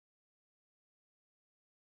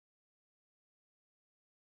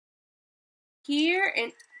here,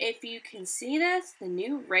 and if you can see this, the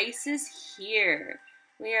new race is here.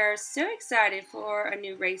 We are so excited for a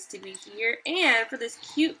new race to be here and for this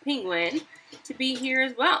cute penguin to be here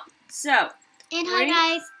as well. So, and hi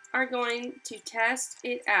guys, are going to test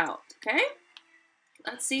it out, okay?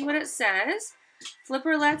 Let's see what it says.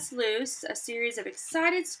 Flipper lets loose a series of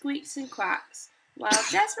excited squeaks and quacks while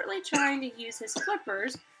desperately trying to use his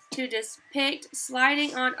flippers to depict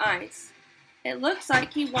sliding on ice. It looks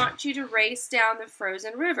like he wants you to race down the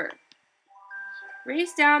frozen river.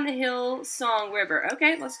 Race down the Hillsong River.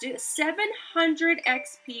 Okay, let's do it. 700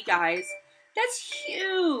 XP, guys. That's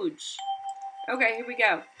huge. Okay, here we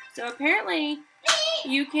go. So apparently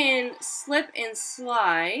you can slip and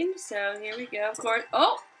slide. So here we go. Of course.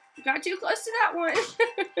 Oh, got too close to that one.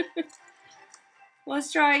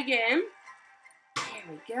 Let's try again. There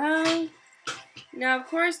we go. Now, of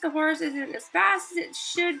course, the horse isn't as fast as it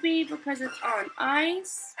should be because it's on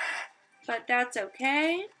ice, but that's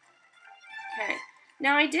okay. Okay.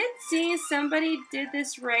 Now, I did see somebody did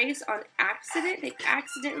this race on accident. They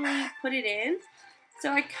accidentally put it in.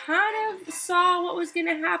 So I kind of saw what was going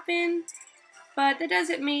to happen, but that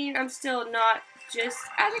doesn't mean I'm still not just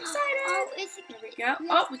as excited. Oh, there we go.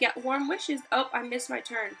 Oh, we got warm wishes. Oh, I missed my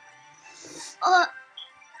turn.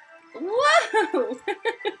 Whoa!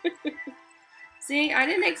 See, I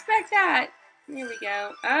didn't expect that. Here we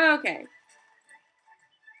go. Okay.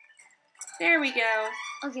 There we go.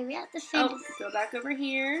 Okay, we have to finish. Oh, go back over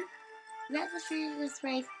here. We have to finish this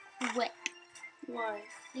race quick. Why?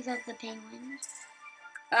 Because the penguins.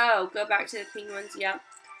 Oh, go back to the penguins, yep.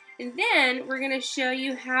 And then we're going to show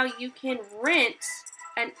you how you can rent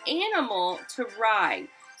an animal to ride.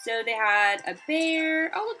 So they had a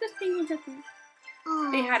bear. Oh, look, this penguin's up there.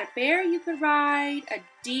 Aww. They had a bear you could ride, a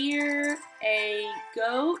deer, a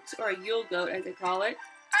goat, or a Yule goat as they call it.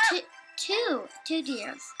 Two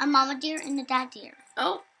deers. A mama deer and a dad deer.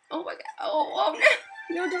 Oh my god. Oh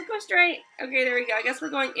no. No, don't go straight. Okay, there we go. I guess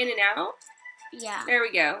we're going in and out. Yeah. There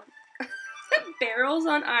we go. Barrels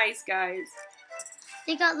on ice, guys.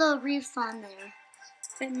 They got little reefs on there.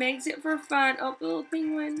 It makes it for fun. Oh, little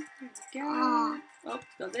penguin. There we go. Aww. Oh,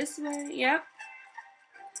 go this way. Yep.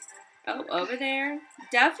 Oh, over there.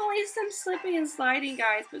 Definitely some slipping and sliding,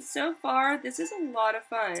 guys. But so far, this is a lot of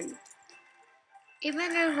fun. Even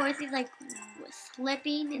their horses like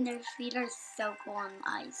slipping and their feet are so cool on the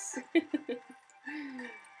ice.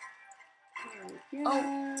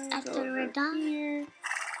 Oh, after we're done here.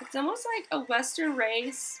 It's almost like a Western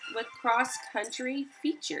race with cross-country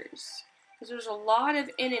features. Because there's a lot of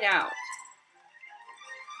in and out.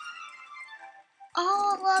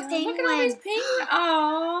 Oh, little penguins. Look at all these penguins.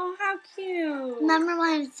 Oh, how cute. Remember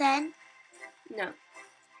what it said? No.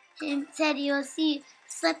 It said you'll see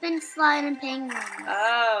slip and slide and penguins.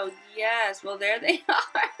 Oh, yes. Well, there they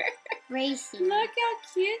are. Racing. Look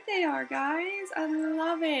how cute they are, guys. I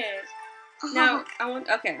love it. Now,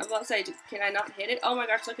 okay, I'm about to say, can I not hit it? Oh my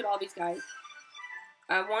gosh, look at all these guys.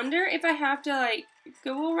 I wonder if I have to, like,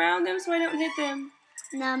 go around them so I don't hit them.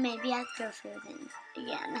 No, maybe I have to go through them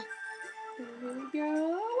again. Here we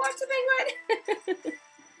go. Watch the penguin.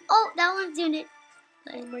 Oh, that one's doing it.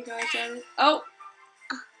 Oh my gosh. Oh,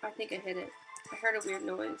 I think I hit it. I heard a weird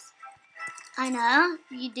noise. I know.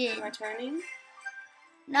 You did. Am I turning?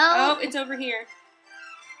 No. Oh, it's over here.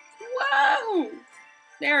 Whoa.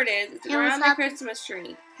 There it is. It's around the Christmas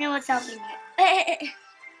tree. Here, what's helping you?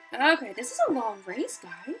 Okay, this is a long race,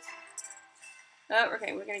 guys. Oh,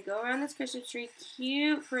 okay, we're going to go around this Christmas tree.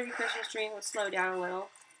 Cute, pretty Christmas tree. Let's slow down a little.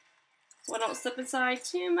 So I don't slip inside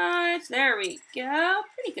too much. There we go.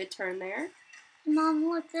 Pretty good turn there. Mom,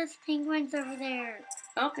 look, there's penguins over there.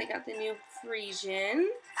 Oh, they got the new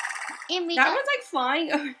Frisian. And that one's like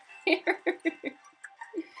flying over here.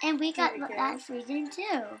 And we got that Frisian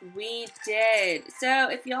too. We did. So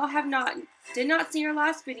if y'all did not see our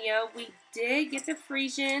last video, we did get the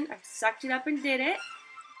Frisian. I sucked it up and did it.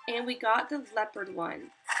 And we got the leopard one.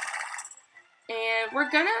 And we're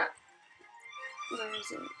gonna, where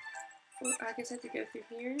is it? Well, I guess I have to go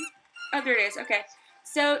through here. Oh, there it is. Okay.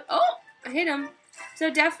 So, oh, I hit him. So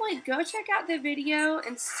definitely go check out the video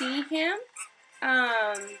and see him.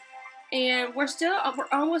 And we're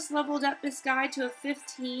almost leveled up this guy to a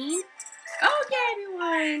 15. Okay,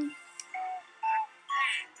 everyone.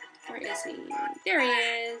 Where is he? There he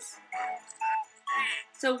is.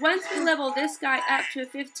 So once we level this guy up to a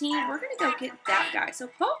 15, we're going to go get that guy. So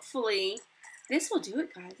hopefully this will do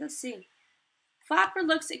it, guys. Let's see. Flapper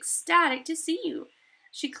looks ecstatic to see you.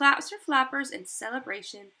 She claps her flappers in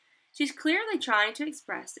celebration. She's clearly trying to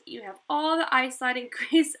express that you have all the ice sliding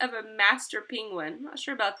grace of a master penguin. I'm not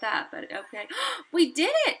sure about that, but okay. We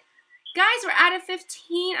did it! Guys, we're out of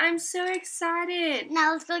 15. I'm so excited.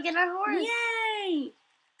 Now let's go get our horse. Yay!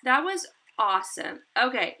 That was awesome.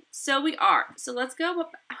 Okay, so we are. So let's go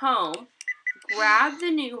home, grab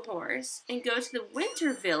the new horse, and go to the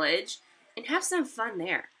winter village and have some fun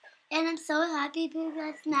there. And I'm so happy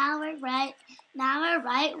because now we're right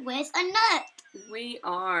with a nut. We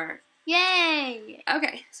are. Yay!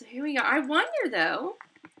 Okay, so here we go. I wonder though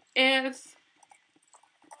if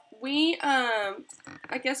we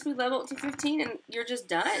I guess we level up to 15 and you're just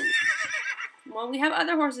done. Well, we have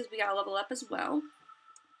other horses we gotta level up as well.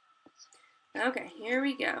 Okay, here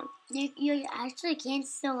we go. You actually can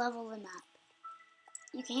still level them up.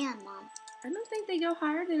 You can, Mom. I don't think they go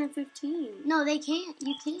higher than a 15. No, they can't.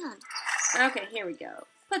 You can. Okay, here we go.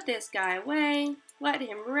 Put this guy away. Let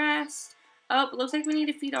him rest. Oh, looks like we need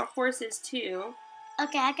to feed our horses too.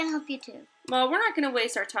 Okay, I can help you too. Well, we're not going to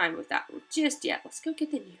waste our time with that just yet. Let's go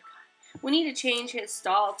get the new guy. We need to change his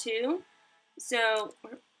stall too. So,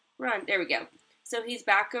 run. There we go. So he's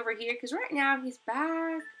back over here because right now he's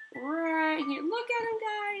back right here. Look at him,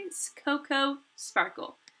 guys. Coco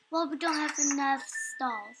Sparkle. Well, we don't have enough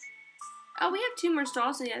stalls. Oh, we have 2 more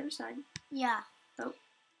stalls on the other side. Yeah. Oh.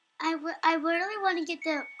 I really want to get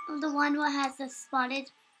the one that has the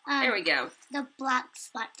spotted. There we go. The black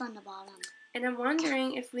spots on the bottom. And I'm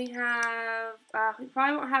wondering if we have, we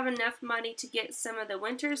probably won't have enough money to get some of the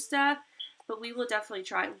winter stuff, but we will definitely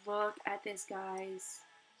try. Look at this, guys.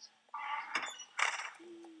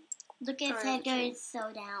 Look at his head going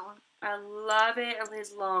so down. I love it. And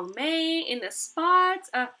his long mane in the spots.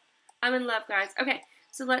 I'm in love, guys. Okay,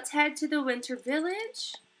 so let's head to the winter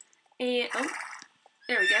village. And, oh,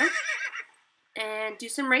 there we go. And do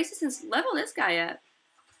some races and level this guy up.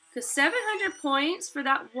 Because 700 points for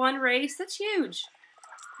that one race, that's huge.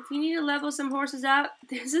 If you need to level some horses up,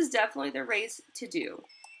 this is definitely the race to do.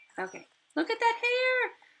 Okay, look at that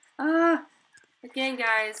hair. Again,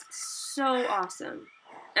 guys, so awesome.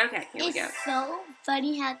 Okay, here we go. It's so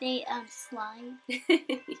funny how they slide. Yes.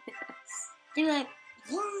 They're like,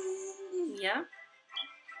 Yeah.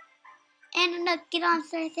 And look, get on,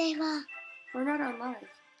 Sir Sava. We're not on live.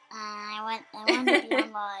 I want to be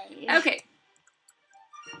on live. Okay.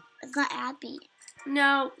 It's not happy.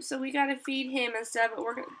 No, so we gotta feed him and stuff, but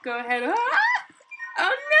we're gonna go ahead.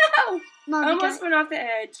 Oh no! Mom, Almost went off the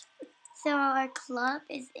edge. So our club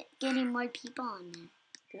is getting more people on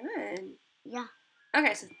there. Good. Yeah.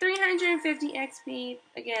 Okay, so 350 XP.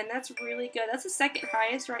 Again, that's really good. That's the second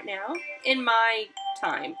highest right now in my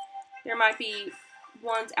time. There might be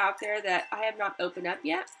ones out there that I have not opened up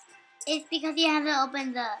yet. It's because you haven't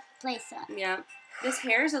opened the place up. Yeah. This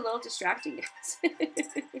hair is a little distracting, guys.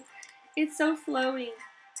 It's so flowy.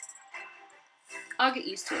 I'll get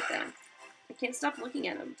used to it, though. I can't stop looking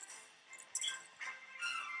at him.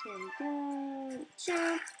 Here we go.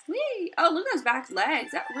 Jump. Whee! Oh, look at those back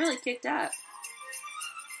legs. That really kicked up.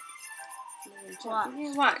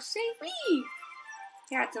 Watch. See? Whee!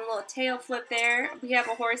 Got some little tail flip there. We have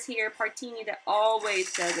a horse here, Partini, that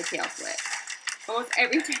always does a tail flip. Almost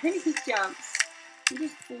every time he jumps. He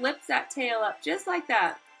just flips that tail up just like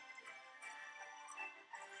that.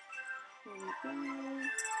 There we go.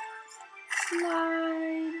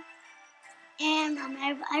 Slide. And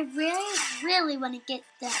I really want to get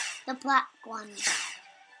the black one.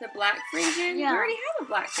 The black Frisian? Yeah. We already have a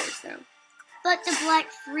black horse, though. But the black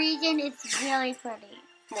Frisian is really pretty.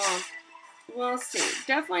 Well, we'll see.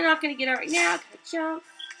 Definitely not going to get it right now. Gotta jump.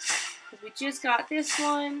 Because we just got this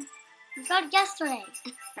one. We got it yesterday.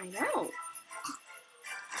 I know.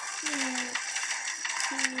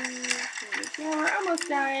 Here we go. We're almost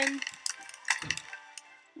done.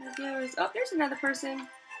 Oh, there's another person.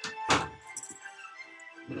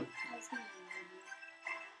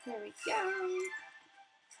 There we go.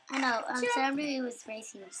 I know. Somebody was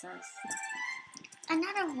racing with us.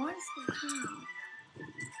 Another horse.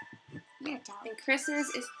 You're tough. And Christmas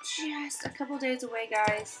is just a couple days away,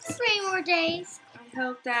 guys. 3 more days. I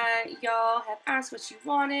hope that y'all have asked what you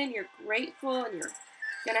wanted. You're grateful and you're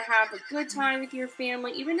going to have a good time with your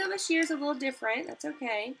family. Even though this year's a little different, that's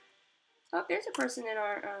okay. Oh, there's a person in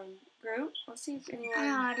our group. Let's see if anyone...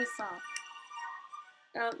 I already saw.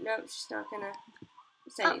 Oh, no, she's not going to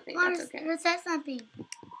say anything. Mom, That's okay. said something.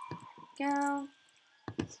 Go.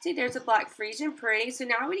 See, there's a black Frisian. Pretty. So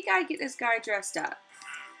now we got to get this guy dressed up.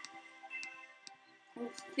 I'm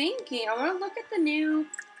thinking, I want to look at the new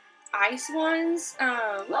ice ones.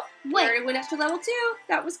 Well, we already went up to level 2.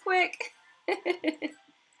 That was quick. Okay,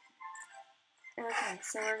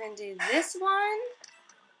 so we're going to do this one.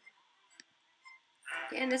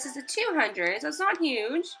 And this is a 200, so it's not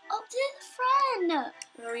huge. Oh, to the friend.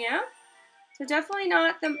 Oh, yeah? So definitely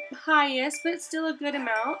not the highest, but it's still a good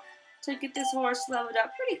amount. to get this horse leveled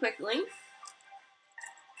up pretty quickly.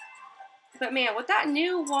 But man, with that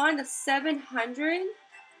new one, the 700,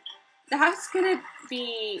 that's going to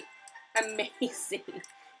be amazing.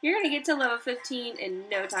 You're going to get to level 15 in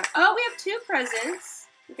no time. Oh, we have 2 presents.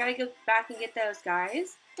 We got to go back and get those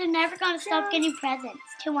guys. They're never going to stop getting presents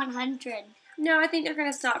to 100. No, I think they're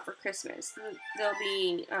going to stop for Christmas. There'll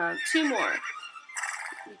be 2 more.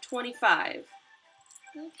 25.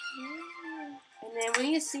 Okay. And then we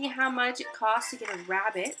need to see how much it costs to get a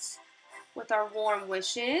rabbit with our warm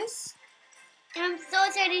wishes. And I'm so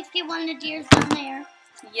excited to get one of the deers down there.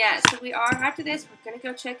 Yes, so we are, after this, we're going to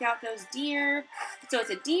go check out those deer. So it's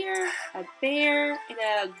a deer, a bear, and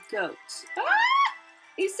a goat. Ah!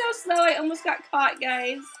 He's so slow, I almost got caught,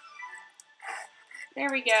 guys.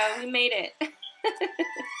 There we go, we made it.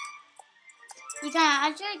 You gotta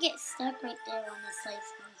actually get stuck right there on the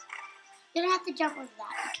slice. You don't have to jump over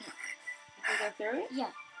that. You can't. Can we go through it?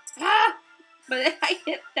 Yeah. Ah! But I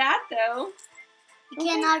hit that, though. You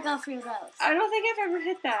cannot go through those. I don't think I've ever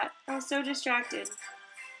hit that. I was so distracted.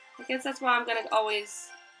 I guess that's why I'm going to always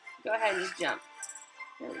go ahead and just jump.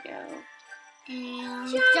 There we go.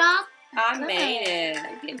 And jump. I made it.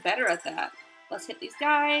 I'm getting better at that. Let's hit these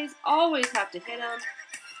guys. Always have to hit them.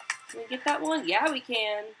 Can we get that one? Yeah, we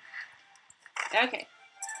can. Okay.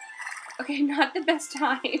 Okay, not the best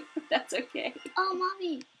time, but that's okay. Oh,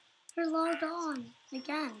 Mommy. You're logged on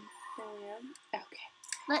again. Oh, yeah? Okay.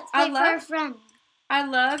 Let's wait for our friend. I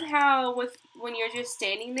love how when you're just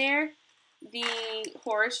standing there, the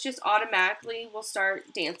horse just automatically will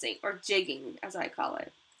start dancing, or jigging, as I call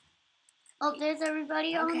it. Oh, there's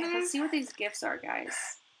everybody on there. Okay, let's see what these gifts are,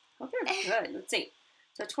 guys. Hope they're good. Let's see.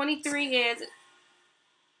 So 23 is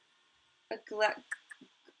a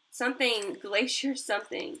glacier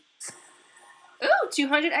something. Ooh,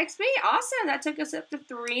 200 XP. Awesome. That took us up to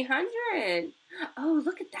 300. Oh,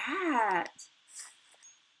 look at that.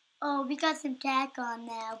 Oh, we got some tack on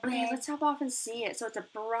now. Okay, let's hop off and see it. So it's a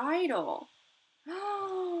bridle.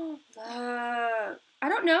 Oh, look. I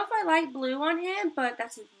don't know if I like blue on him, but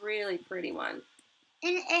that's a really pretty one.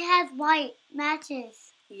 And it has white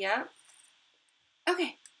matches. Yep.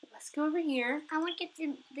 Okay, let's go over here. I want to get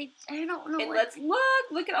them. I don't know. And let's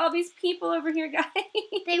look. Look at all these people over here, guys.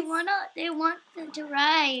 They want to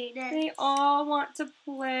ride. They all want to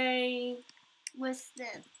play with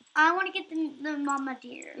them. I want to get the mama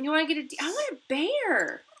deer. You want to get I want a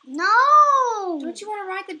bear. No. Don't you want to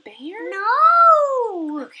ride the bear?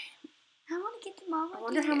 No. Okay. I want to get the mama deer. I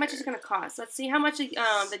wonder how much it's going to cost. Let's see how much the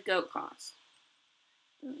goat costs.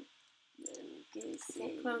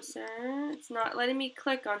 Get closer. It's not letting me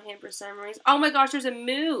click on him for some reason. Oh my gosh, there's a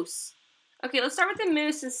moose. Okay, let's start with the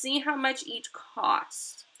moose and see how much each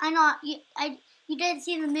cost. I know. You didn't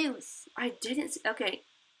see the moose. I didn't see. Okay.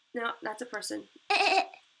 No, that's a person.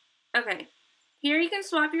 Okay. Here you can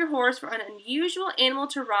swap your horse for an unusual animal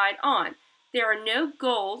to ride on. There are no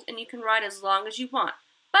goals, and you can ride as long as you want.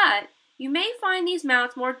 But you may find these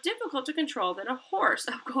mounts more difficult to control than a horse.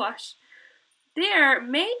 Oh gosh. There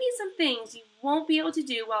may be some things you won't be able to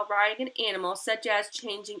do while riding an animal, such as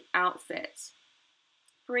changing outfits.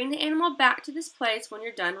 Bring the animal back to this place when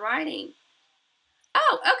you're done riding.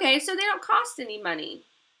 Oh, okay, so they don't cost any money.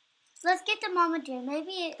 Let's get the mama deer.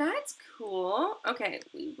 That's cool. Okay,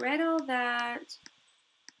 we read all that.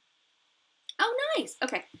 Oh, nice.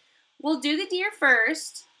 Okay, we'll do the deer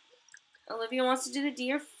first. Olivia wants to do the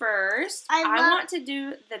deer first. I want to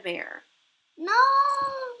do the bear. No.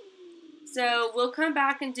 So we'll come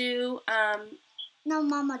back and do No,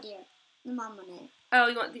 mama deer. The mama deer. Oh,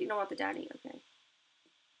 you don't want the daddy. Okay.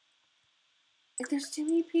 If there's too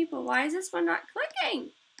many people, why is this one not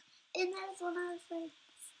clicking? And that's one of the things.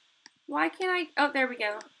 Why can't I? Oh, there we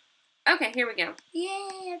go. Okay, here we go.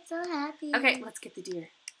 Yay, I'm so happy. Okay, let's get the deer.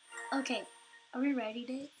 Okay, are we ready,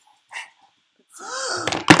 Dave?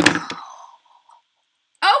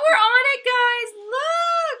 Oh, we're on it, guys!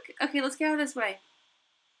 Look! Okay, let's get out of this way.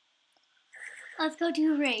 Let's go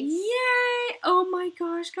do a race. Yay! Oh my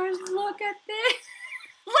gosh, guys, look at this.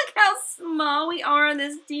 Look how small we are on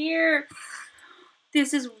this deer.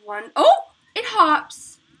 This is one. Oh, it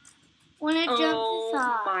hops. When it jumps, oh it's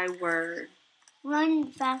off. My word.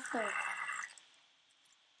 Run faster.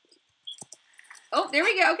 Oh, there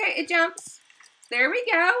we go. Okay, it jumps. There we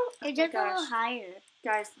go. It jumps a little higher.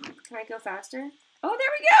 Guys, can I go faster? Oh,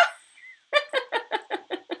 there we go.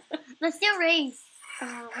 Let's do a race.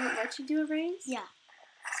 Won't let you do a race? Yeah.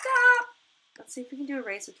 Stop. Let's see if we can do a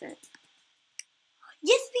race with it.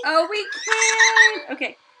 Yes, we can. Oh, we can.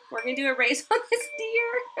 Okay, we're going to do a race on this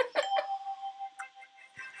deer.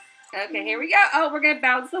 Okay, here we go. Oh, we're going to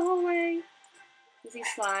bounce the whole way. Does he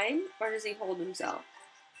slide or does he hold himself?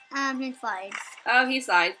 He slides. Oh, he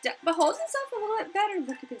slides. But holds himself a little bit better.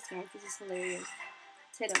 Look at this, guys. This is hilarious.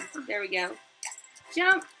 Let's hit him. There we go.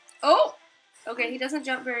 Jump. Oh! Okay, he doesn't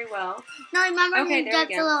jump very well. No, remember Okay, he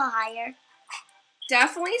jumps a little higher.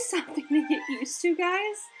 Definitely something to get used to,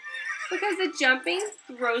 guys. Because the jumping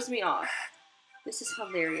throws me off. This is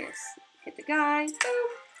hilarious. Hit the guy. Boom.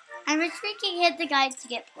 I wish we could hit the guys to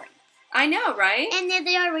get points. I know, right? And there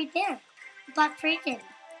they are right there. But freaking.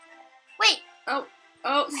 Wait.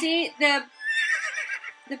 Oh, see, the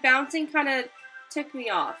bouncing kind of took me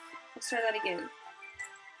off. Let's try that again.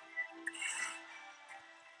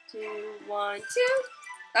 2, 1, 2.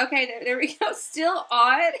 Okay, there we go. Still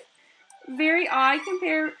odd. Very odd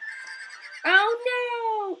compared.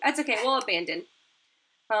 Oh no! That's okay. We'll abandon.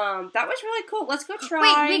 That was really cool. Let's go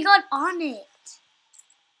try. Wait, we got on it.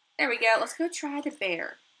 There we go. Let's go try the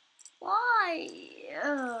bear. Why?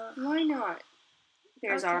 Why not?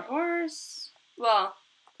 There's Okay. our horse. Well,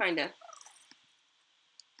 kinda.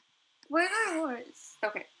 Where's our horse?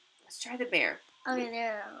 Okay, let's try the bear.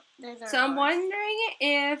 Okay, there's our So I'm horse. wondering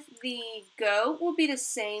if the goat will be the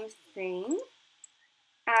same thing,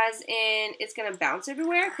 as in it's gonna bounce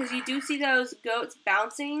everywhere, because you do see those goats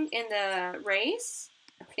bouncing in the race.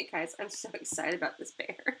 Okay, guys, I'm so excited about this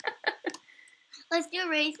bear. Let's do a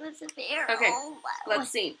race with the bear. Okay, Oh, wow. Let's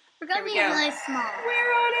see. We're gonna Here we be go. really small.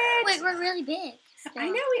 We're on it. Wait, we're really big. I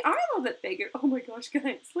know we are a little bit bigger. Oh my gosh,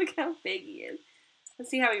 guys, look how big he is.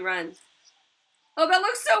 Let's see how he runs. Oh, that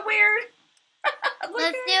looks so weird.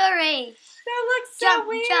 Let's do a race. That looks so Jump,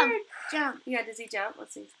 weird. jump. Yeah, does he jump?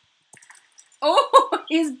 Let's see. Oh,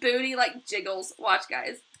 his booty like jiggles. Watch,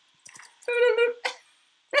 guys.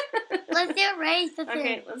 Let's do a race with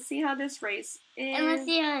Okay, him. let's see how this race is. And let's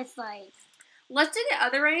see how it slides. Let's do the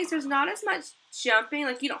other race. There's not as much jumping.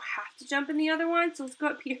 Like, you don't have to jump in the other one. So let's go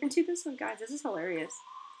up here and do this one, guys. This is hilarious.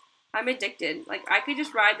 I'm addicted. Like, I could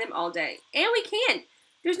just ride them all day. And we can.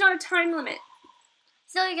 There's not a time limit.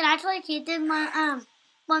 So we can actually keep them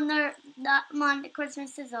when the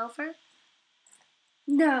Christmas is over.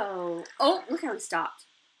 No. Oh, look how he stopped.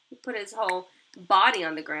 He put his whole body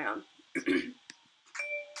on the ground. I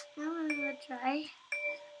want to try.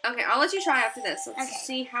 Okay, I'll let you try after this. Let's Okay.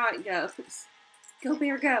 see how it goes. Go,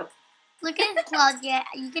 bear, go. Look at his claws. Yeah,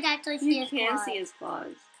 you can actually see You his can claws. see his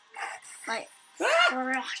claws. Like,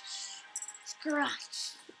 Ah!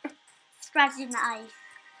 scratching the ice.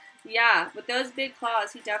 Yeah, with those big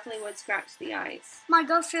claws, he definitely would scratch the ice. Come on,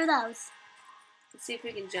 go through those. Let's see if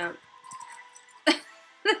we can jump.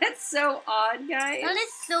 That's so odd, guys. That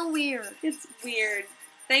is so weird. It's weird.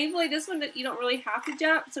 Thankfully, this one you don't really have to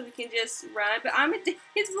jump, so we can just run. But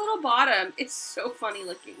his little bottom is so funny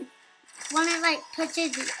looking. When it like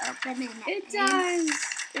pushes it open and It does.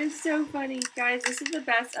 It's so funny, guys. This is the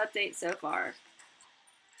best update so far.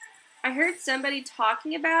 I heard somebody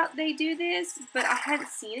talking about they do this, but I hadn't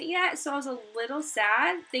seen it yet, so I was a little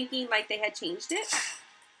sad, thinking like they had changed it,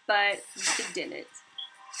 but they didn't.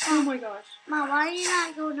 Oh my gosh. Mom, why are you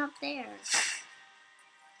not going up there?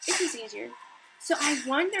 It's just easier. So I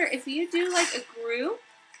wonder if you do like a group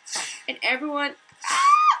and everyone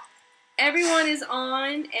is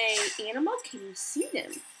on a animal, can you see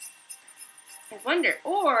them? I wonder.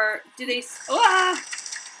 Or do they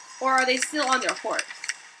or are they still on their horse?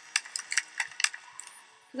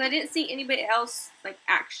 Because I didn't see anybody else like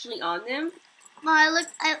actually on them. Mom, I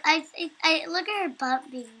look at her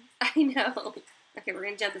bumping. I know. Okay, we're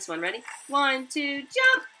gonna jump this one. Ready? 1, 2,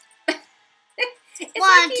 jump! It's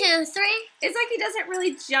 1, like 2, 3. It's like he doesn't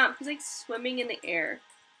really jump. He's like swimming in the air.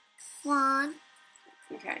 1.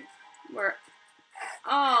 Okay. We're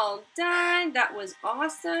all done. That was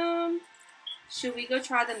awesome. Should we go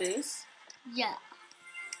try the moose? Yeah.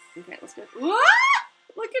 Okay, let's go. Whoa!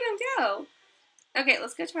 Look at him go. Okay,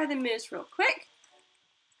 let's go try the moose real quick.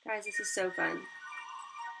 Guys, this is so fun.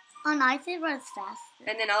 On ice it runs fast.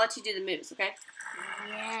 And then I'll let you do the moose, okay?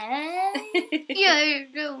 Yeah. Yeah, you're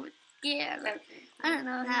so scared. Okay. I don't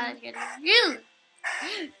know how it's gonna do.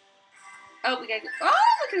 Oh, we gotta go. Oh,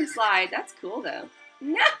 look at him slide. That's cool, though.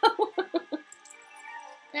 No!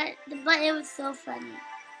 But it was so funny.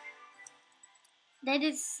 That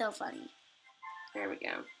is so funny. There we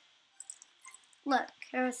go. Look,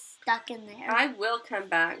 her was stuck in there. I will come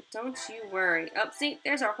back. Don't you worry. Oh, see,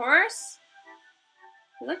 there's our horse.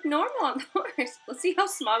 We look normal on the horse. Let's see how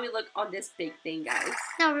small we look on this big thing, guys.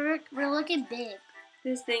 No, we're looking big.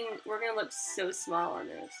 This thing, we're going to look so small on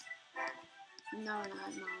this. No, not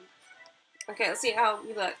Mom. Okay, let's see how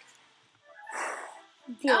we look.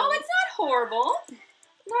 Big. Oh, it's not horrible.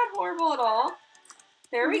 Not horrible at all.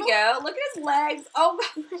 There we go. Look at his legs. Oh,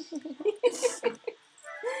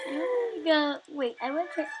 Go. Wait, I went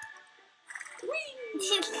to. Whee!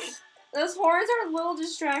 Those horns are a little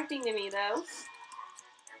distracting to me, though.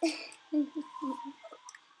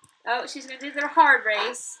 Oh, she's going to do their hard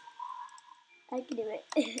race. I can do it.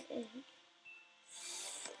 Here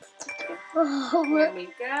we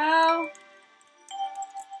go.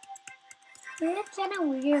 It's kind of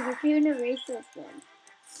weird. We're doing a race with them.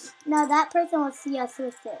 Now that person will see us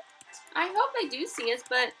with it. I hope they do see us,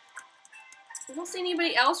 but I don't see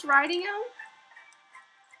anybody else riding them.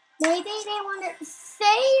 Maybe they want to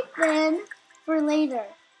save them for later.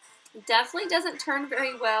 Definitely doesn't turn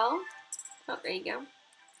very well. Oh, there you go.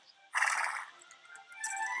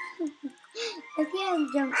 I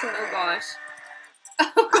can't jump over. Oh, gosh.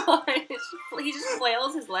 Oh, gosh. He just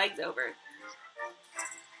flails his legs over.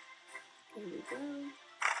 Here we go.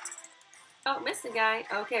 Oh, missed the guy.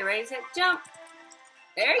 Okay, ready, set, jump.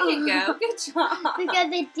 There you go. Good job. Because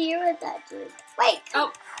the deer was actually... Wait.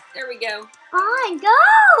 Oh, there we go. On,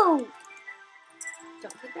 go!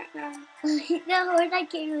 Don't hit that guy. The horse, I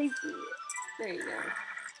can't really see it. There you go.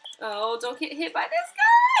 Oh, don't get hit by this guy.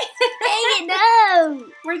 Dang it,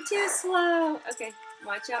 no! We're too slow. Okay,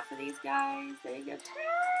 watch out for these guys. There you go. Turn.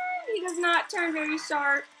 He does not turn very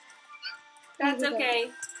sharp. That's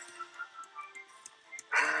okay.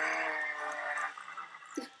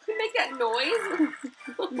 You make that noise?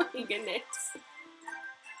 Oh my goodness.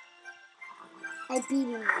 I beat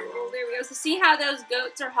him. Oh, there we go. So see how those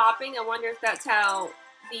goats are hopping? I wonder if that's how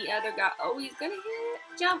the other guy... Oh, he's going to hit.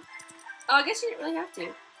 Jump. Oh, I guess you didn't really have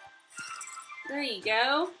to. There you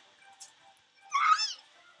go.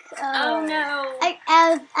 Oh no.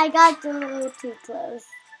 I got a little too close.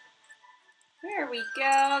 There we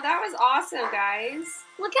go. That was awesome, guys.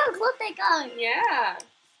 Look how close they got. Yeah.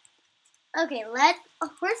 Okay, we're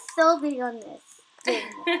so big on this.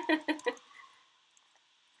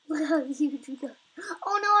 Look how huge we got.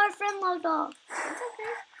 Oh no, our friend logged off.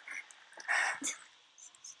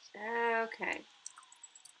 That's okay. Okay.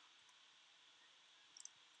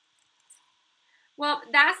 Well,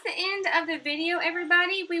 that's the end of the video,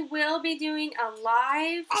 everybody. We will be doing a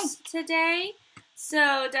live today,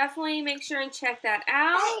 so definitely make sure and check that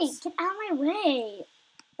out. Hey, get out of my way.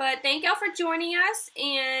 But thank y'all for joining us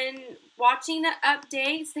and watching the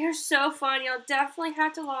updates. They're so fun. Y'all definitely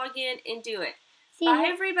have to log in and do it. Bye,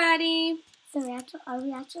 everybody. So are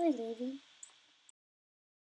we actually leaving?